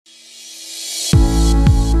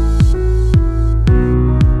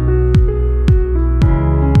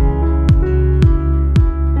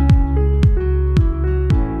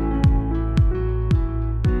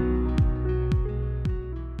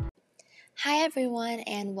everyone,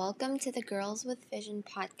 and welcome to the Girls with Vision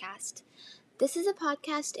podcast. This is a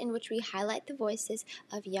podcast in which we highlight the voices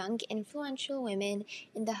of young, influential women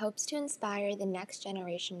in the hopes to inspire the next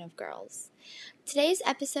generation of girls. Today's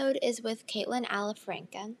episode is with Caitlin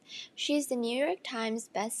Alifirenka. She's the New York Times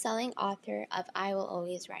Bestselling author of I Will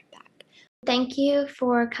Always Write Back. Thank you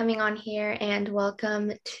for coming on here and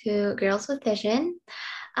welcome to Girls with Vision.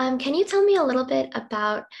 Can you tell me a little bit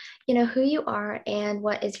about, who you are and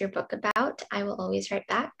what is your book about? I Will Always Write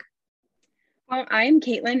Back. Well, I'm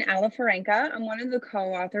Caitlin Alifirenka. I'm one of the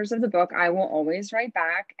co-authors of the book, I Will Always Write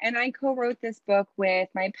Back. And I co-wrote this book with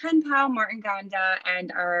my pen pal, Martin Gonda,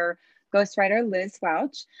 and our ghostwriter, Liz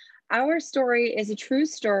Welch. Our story is a true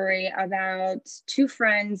story about two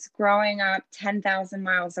friends growing up 10,000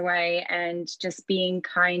 miles away and just being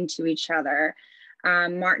kind to each other.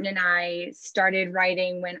 Martin and I started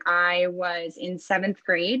writing when I was in 7th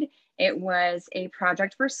grade. It was a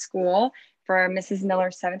project for school for Mrs.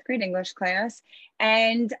 Miller's 7th grade English class.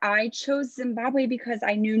 And I chose Zimbabwe because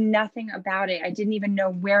I knew nothing about it. I didn't even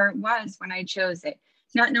know where it was when I chose it.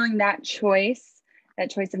 Not knowing that choice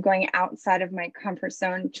of going outside of my comfort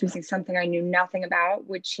zone, choosing something I knew nothing about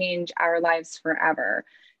would change our lives forever.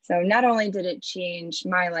 So not only did it change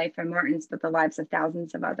my life and Martin's, but the lives of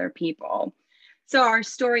thousands of other people. So our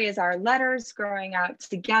story is our letters growing up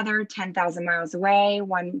together 10,000 miles away.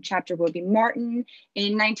 One chapter will be Martin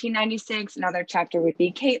in 1996. Another chapter would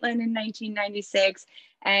be Caitlin in 1996,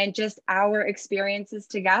 and just our experiences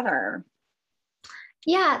together.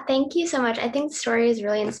 Yeah, thank you so much. I think the story is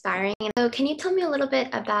really inspiring. So can you tell me a little bit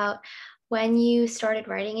about when you started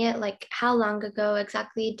writing it? Like how long ago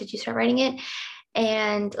exactly did you start writing it?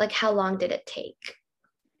 And like how long did it take?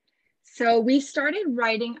 So we started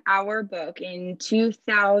writing our book in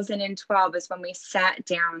 2012 is when we sat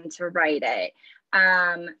down to write it.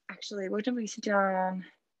 Actually, what did we sit down?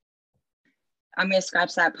 I'm going to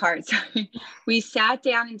scratch that part. Sorry. We sat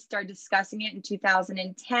down and started discussing it in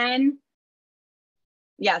 2010.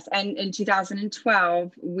 Yes, and in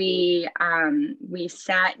 2012, we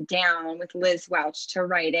sat down with Liz Welch to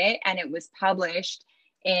write it, and it was published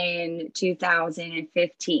in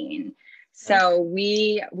 2015. So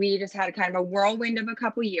we just had a kind of a whirlwind of a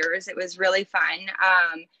couple years. It was really fun.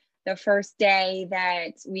 The first day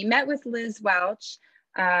that we met with Liz Welch,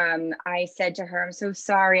 I said to her, I'm so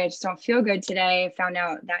sorry, I just don't feel good today. I found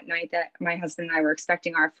out that night that my husband and I were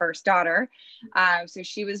expecting our first daughter. So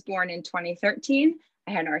she was born in 2013.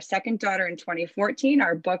 I had our second daughter in 2014.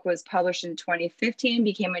 Our book was published in 2015,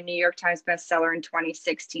 became a New York Times bestseller in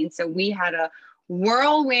 2016. So we had a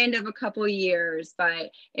whirlwind of a couple of years,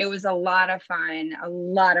 but it was a lot of fun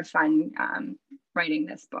writing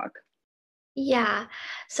this book. Yeah.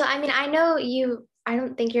 So, I mean, I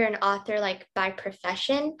don't think you're an author like by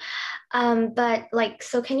profession, but like,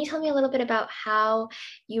 so can you tell me a little bit about how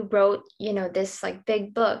you wrote, this like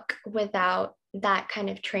big book without that kind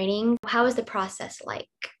of training? How was the process like?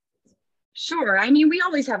 Sure. I mean, we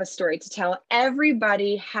always have a story to tell.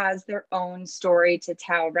 Everybody has their own story to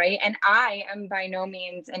tell, right? And I am by no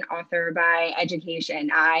means an author by education.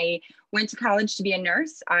 I went to college to be a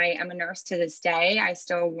nurse. I am a nurse to this day. I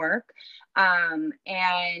still work.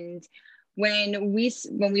 And when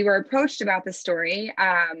we were approached about the story,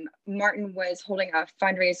 Martin was holding a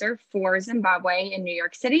fundraiser for Zimbabwe in New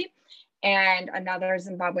York City. And another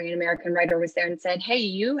Zimbabwean American writer was there and said, hey,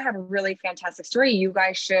 you have a really fantastic story. You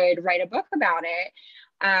guys should write a book about it.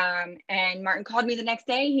 And Martin called me the next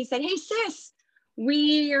day. He said, hey, sis,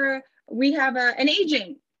 we have an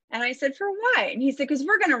agent. And I said, for what? And he said, because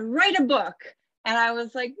we're going to write a book. And I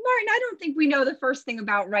was like, Martin, I don't think we know the first thing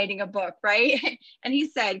about writing a book, right? And he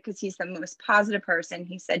said, because he's the most positive person,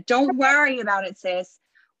 he said, don't worry about it, sis.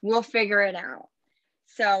 We'll figure it out.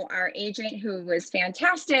 So our agent, who was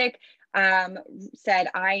fantastic, said,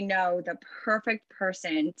 I know the perfect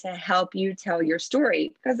person to help you tell your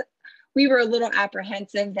story, because we were a little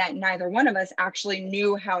apprehensive that neither one of us actually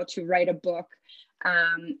knew how to write a book.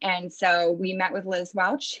 And so we met with Liz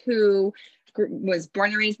Welch, who was born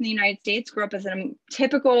and raised in the United States, grew up as a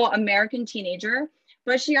typical American teenager,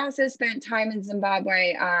 but she also spent time in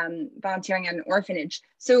Zimbabwe volunteering at an orphanage.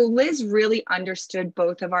 So Liz really understood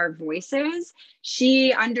both of our voices.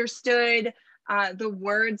 She understood the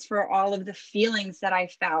words for all of the feelings that I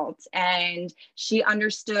felt. And she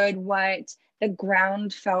understood what the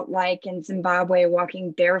ground felt like in Zimbabwe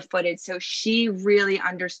walking barefooted. So she really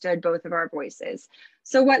understood both of our voices.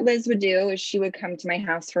 So what Liz would do is she would come to my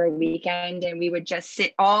house for a weekend and we would just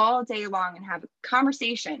sit all day long and have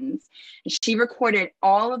conversations. And she recorded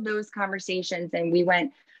all of those conversations and we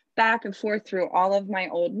went back and forth through all of my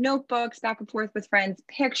old notebooks, back and forth with friends,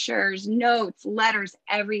 pictures, notes, letters,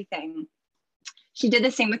 everything. She did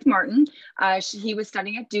the same with Martin. He was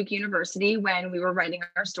studying at Duke University when we were writing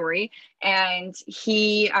our story, and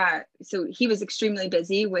so he was extremely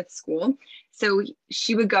busy with school. So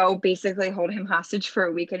she would go basically hold him hostage for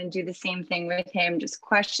a weekend and do the same thing with him, just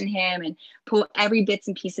question him and pull every bits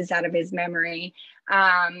and pieces out of his memory.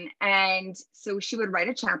 And so she would write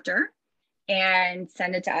a chapter and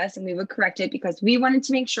send it to us, and we would correct it because we wanted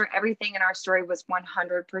to make sure everything in our story was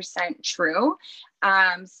 100% true.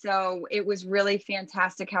 So it was really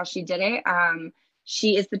fantastic how she did it.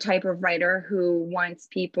 She is the type of writer who wants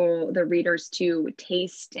the readers, to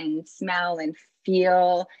taste and smell and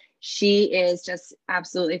feel. She is just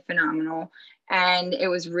absolutely phenomenal. And it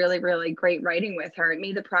was really, really great writing with her. It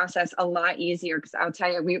made the process a lot easier because I'll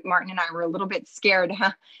tell you, Martin and I were a little bit scared,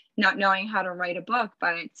 not knowing how to write a book,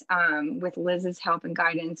 but with Liz's help and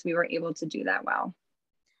guidance, we were able to do that well.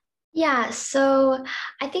 Yeah, so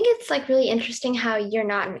I think it's like really interesting how you're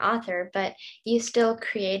not an author, but you still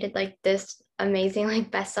created like this amazing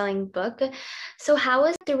like best-selling book. So how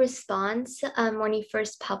was the response when you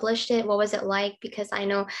first published it? What was it like? Because I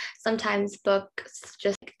know sometimes books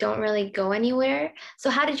just don't really go anywhere. So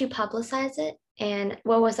how did you publicize it, and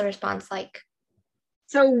what was the response like?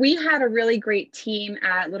 So we had a really great team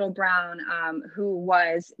at Little Brown who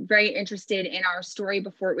was very interested in our story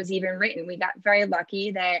before it was even written. We got very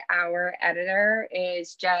lucky that our editor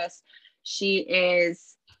she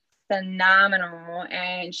is phenomenal,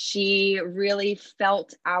 and she really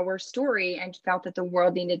felt our story and felt that the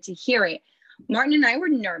world needed to hear it. Martin and I were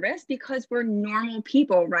nervous because we're normal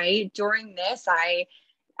people, right? During this,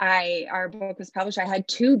 our book was published. I had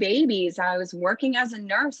 2 babies. I was working as a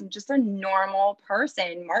nurse. I'm just a normal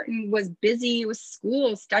person. Martin was busy with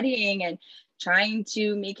school, studying and trying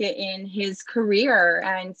to make it in his career.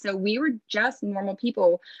 And so we were just normal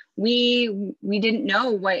people. We didn't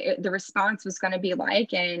know what the response was going to be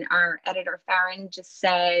like. And our editor, Farron, just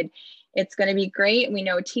said, it's going to be great. We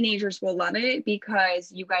know teenagers will love it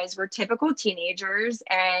because you guys were typical teenagers.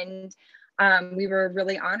 And we were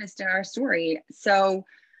really honest in our story. So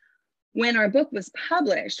when our book was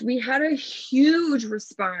published, we had a huge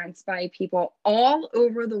response by people all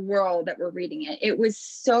over the world that were reading it. It was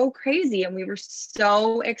so crazy. And we were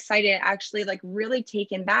so excited, actually, like really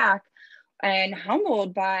taken back and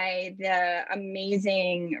humbled by the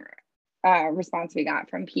amazing response we got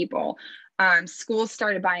from people. Schools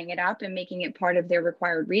started buying it up and making it part of their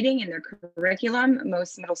required reading in their curriculum.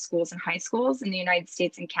 Most middle schools and high schools in the United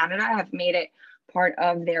States and Canada have made it part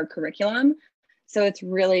of their curriculum. So it's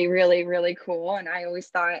really, really, really cool. And I always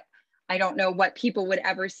thought, I don't know what people would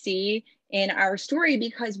ever see in our story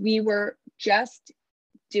because we were just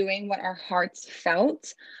doing what our hearts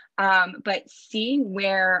felt. But seeing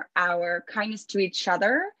where our kindness to each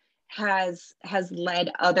other has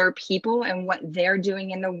led other people and what they're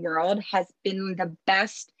doing in the world has been the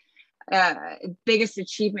biggest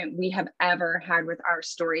achievement we have ever had with our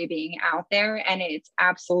story being out there. And it's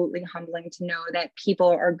absolutely humbling to know that people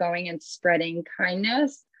are going and spreading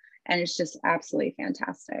kindness. And it's just absolutely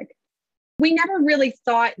fantastic. We never really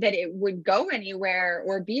thought that it would go anywhere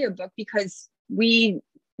or be a book because we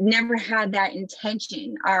never had that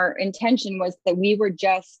intention. Our intention was that we were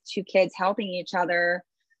just 2 kids helping each other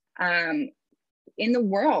in the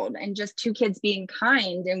world and just 2 kids being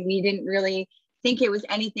kind. And we didn't really think it was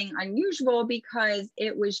anything unusual because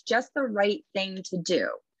it was just the right thing to do.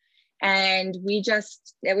 And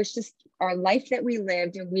it was just our life that we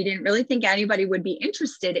lived, and we didn't really think anybody would be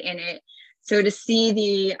interested in it. So to see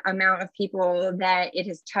the amount of people that it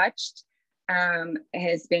has touched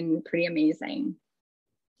has been pretty amazing.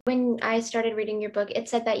 When I started reading your book, it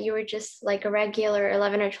said that you were just like a regular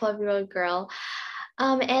 11 or 12-year-old girl.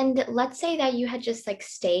 And let's say that you had just like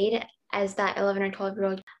stayed as that 11 or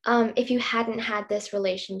 12-year-old. If you hadn't had this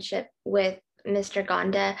relationship with Mr.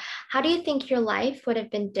 Gonda, how do you think your life would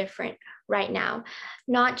have been different right now?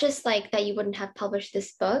 Not just like that you wouldn't have published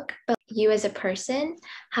this book, but you as a person,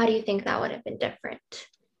 how do you think that would have been different?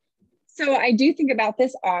 So I do think about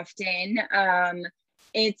this often.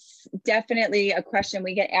 It's definitely a question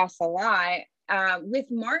we get asked a lot. With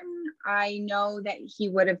Martin, I know that he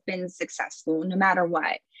would have been successful no matter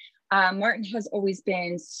what. Martin has always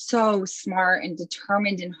been so smart and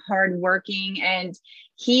determined and hardworking, and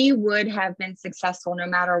he would have been successful no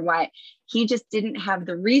matter what. He just didn't have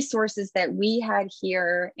the resources that we had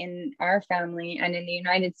here in our family and in the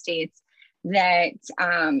United States that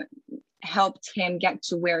helped him get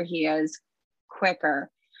to where he is quicker.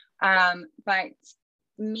 But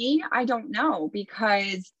me, I don't know,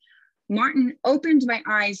 because Martin opened my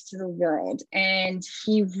eyes to the world and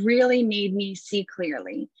he really made me see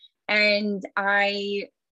clearly. And my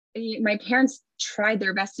parents tried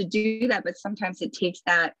their best to do that, but sometimes it takes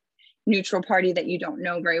that neutral party that you don't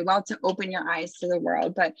know very well to open your eyes to the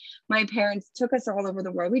world. But my parents took us all over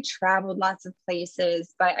the world. We traveled lots of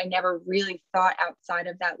places, but I never really thought outside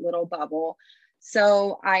of that little bubble.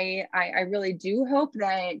 So I really do hope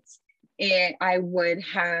that I would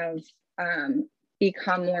have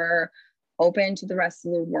become more open to the rest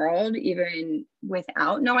of the world, even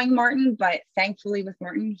without knowing Martin. But thankfully with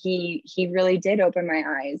Martin, he really did open my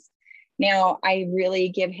eyes. Now, I really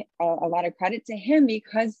give a lot of credit to him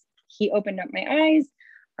because he opened up my eyes.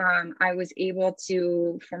 I was able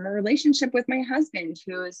to form a relationship with my husband,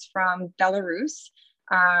 who is from Belarus,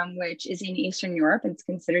 which is in Eastern Europe. It's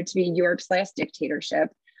considered to be Europe's last dictatorship.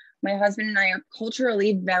 My husband and I are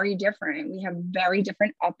culturally very different. We have very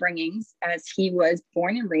different upbringings, as he was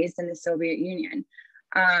born and raised in the Soviet Union.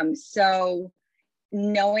 So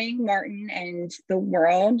knowing Martin and the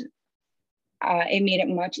world, it made it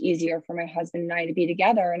much easier for my husband and I to be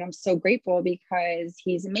together. And I'm so grateful because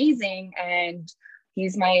he's amazing and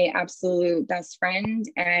he's my absolute best friend.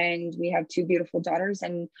 And we have two beautiful daughters.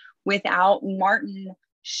 And without Martin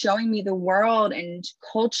showing me the world and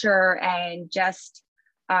culture and just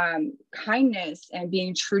kindness and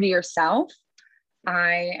being true to yourself,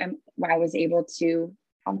 I was able to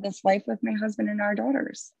have this life with my husband and our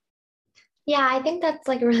daughters. Yeah, I think that's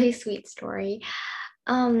like a really sweet story.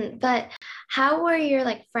 But how were your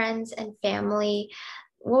like friends and family?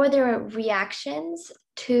 What were their reactions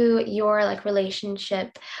to your like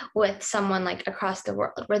relationship with someone like across the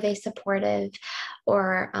world? Were they supportive?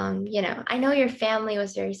 Or I know your family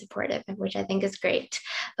was very supportive, which I think is great.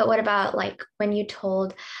 But what about like when you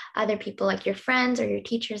told other people, like your friends or your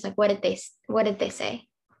teachers, like what did they say?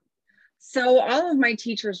 So all of my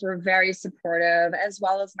teachers were very supportive, as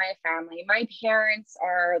well as my family. My parents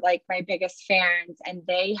are like my biggest fans, and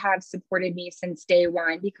they have supported me since day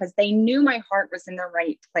one because they knew my heart was in the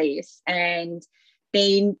right place, and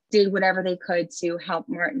they did whatever they could to help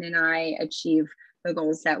Martin and I achieve the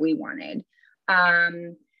goals that we wanted.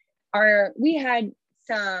 We had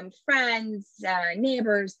some friends,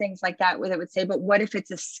 neighbors, things like that, where they would say, but what if it's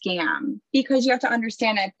a scam? Because you have to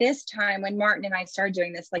understand, at this time when Martin and I started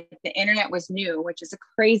doing this, like the internet was new, which is a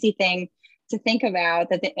crazy thing to think about,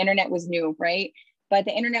 that the internet was new, right? But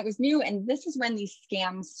the internet was new. And this is when these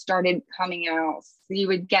scams started coming out. So you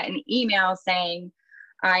would get an email saying,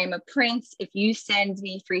 I am a prince. If you send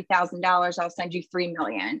me $3,000, I'll send you 3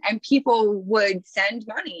 million. And people would send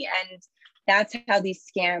money. And that's how these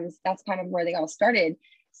scams, that's kind of where they all started.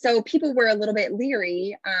 So people were a little bit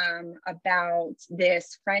leery about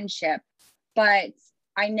this friendship, but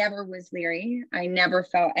I never was leery. I never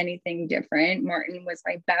felt anything different. Martin was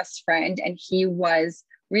my best friend and he was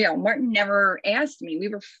real. Martin never asked me. We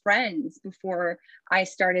were friends before I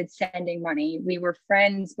started sending money. We were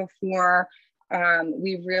friends before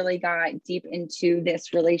we really got deep into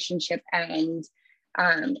this relationship and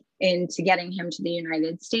into getting him to the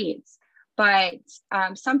United States. But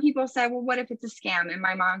some people said, well, what if it's a scam? And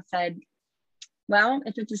my mom said, well,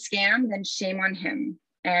 if it's a scam, then shame on him.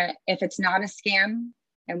 If it's not a scam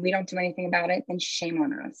and we don't do anything about it, then shame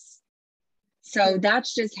on us. So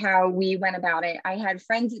that's just how we went about it. I had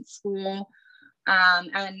friends at school.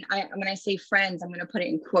 When I say friends, I'm going to put it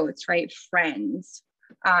in quotes, right? Friends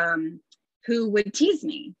who would tease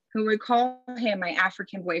me, who would call him my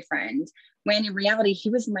African boyfriend, when in reality, he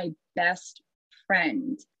was my best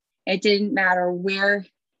friend. It didn't matter where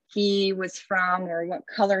he was from or what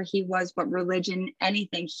color he was, what religion,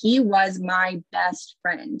 anything. He was my best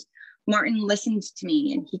friend. Martin listened to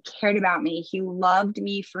me and he cared about me. He loved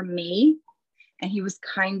me for me and he was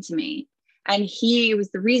kind to me. And he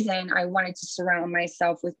was the reason I wanted to surround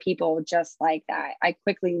myself with people just like that. I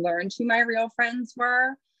quickly learned who my real friends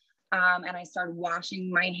were. And I started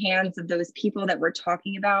washing my hands of those people that were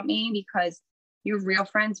talking about me, because your real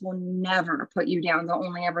friends will never put you down. They'll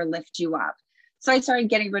only ever lift you up. So I started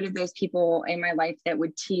getting rid of those people in my life that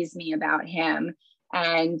would tease me about him,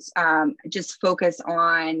 and just focus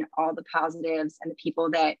on all the positives and the people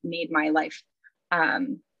that made my life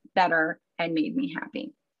better and made me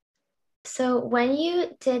happy. So when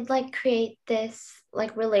you did like create this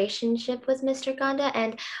like relationship with Mr. Ganda,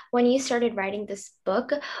 and when you started writing this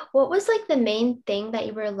book, what was like the main thing that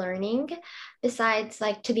you were learning besides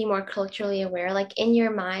like to be more culturally aware? Like in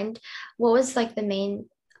your mind, what was like the main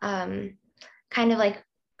kind of like,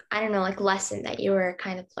 I don't know, like lesson that you were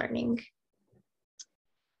kind of learning?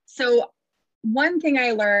 So one thing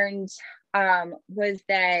I learned was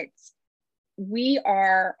that we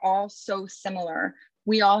are all so similar.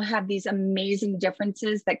 We all have these amazing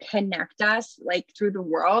differences that connect us like through the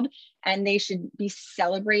world, and they should be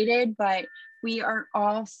celebrated. But we are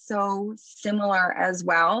all so similar as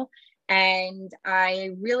well. And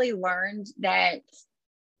I really learned that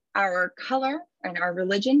our color and our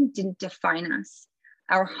religion didn't define us.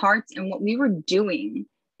 Our hearts and what we were doing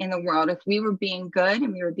in the world, if we were being good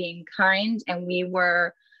and we were being kind and we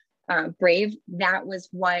were brave, that's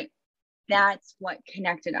what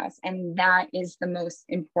connected us. And that is the most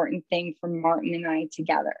important thing for Martin and I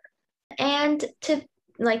together. And to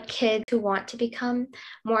like kids who want to become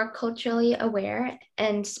more culturally aware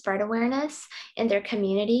and spread awareness in their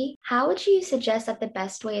community, how would you suggest that the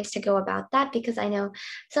best way is to go about that? Because I know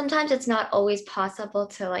sometimes it's not always possible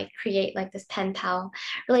to like create like this pen pal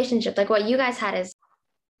relationship, like what you guys had is.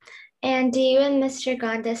 And do you and Mr.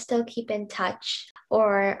 Gonda still keep in touch?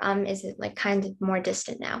 Or is it like kind of more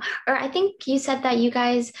distant now? Or I think you said that you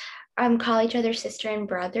guys call each other sister and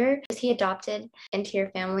brother. Is he adopted into your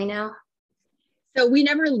family now? So we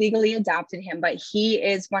never legally adopted him, but he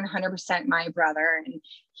is 100% my brother, and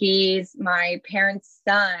he's my parents'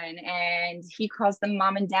 son, and he calls them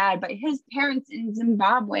mom and dad, but his parents in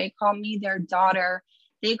Zimbabwe call me their daughter.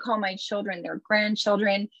 They call my children their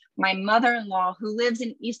grandchildren. My mother-in-law, who lives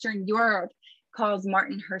in Eastern Europe, calls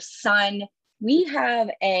Martin her son. We have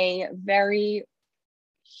a very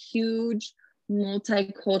huge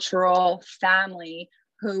multicultural family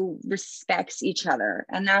who respects each other.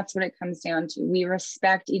 And that's what it comes down to. We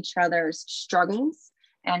respect each other's struggles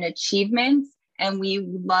and achievements, and we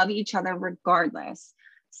love each other regardless.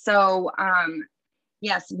 So,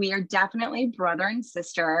 yes, we are definitely brother and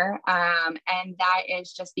sister. And that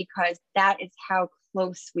is just because that is how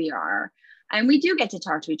close we are. And we do get to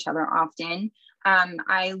talk to each other often.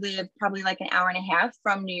 I live probably like an hour and a half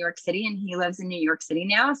from New York City, and he lives in New York City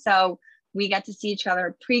now. So we got to see each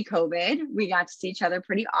other pre-COVID. We got to see each other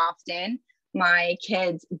pretty often. My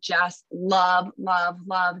kids just love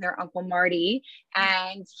their Uncle Marty,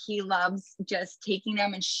 and he loves just taking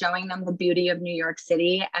them and showing them the beauty of New York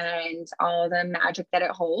City and all the magic that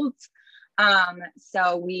it holds.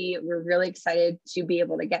 So we were really excited to be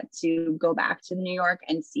able to get to go back to New York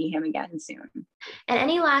and see him again soon. And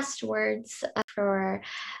any last words for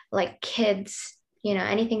like kids,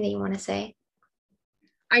 anything that you want to say?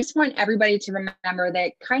 I just want everybody to remember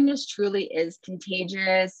that kindness truly is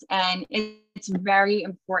contagious, and it's very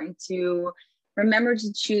important to remember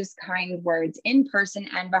to choose kind words in person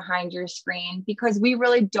and behind your screen, because we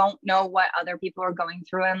really don't know what other people are going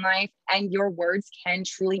through in life, and your words can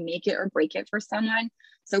truly make it or break it for someone.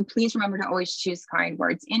 So please remember to always choose kind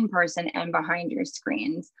words in person and behind your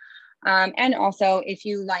screens. And also, if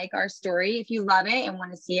you like our story, if you love it and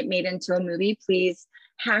want to see it made into a movie, please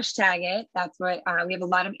hashtag it. That's what we have a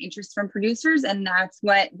lot of interest from producers, and that's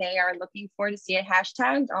what they are looking for, to see it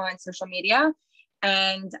hashtagged on social media.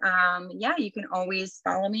 And yeah, you can always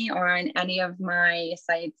follow me on any of my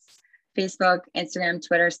sites: Facebook, Instagram,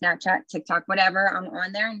 Twitter, Snapchat, TikTok, whatever. I'm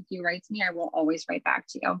on there, and if you write to me, I will always write back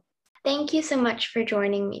to you. Thank you so much for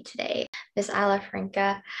joining me today, Miss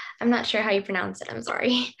Alifirenka. I'm not sure how you pronounce it. I'm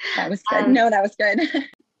sorry. That was good. No, that was good.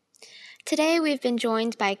 Today, we've been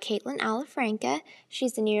joined by Caitlin Alifirenka.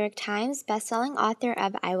 She's the New York Times bestselling author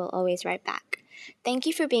of I Will Always Write Back. Thank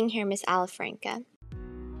you for being here, Miss Alifirenka.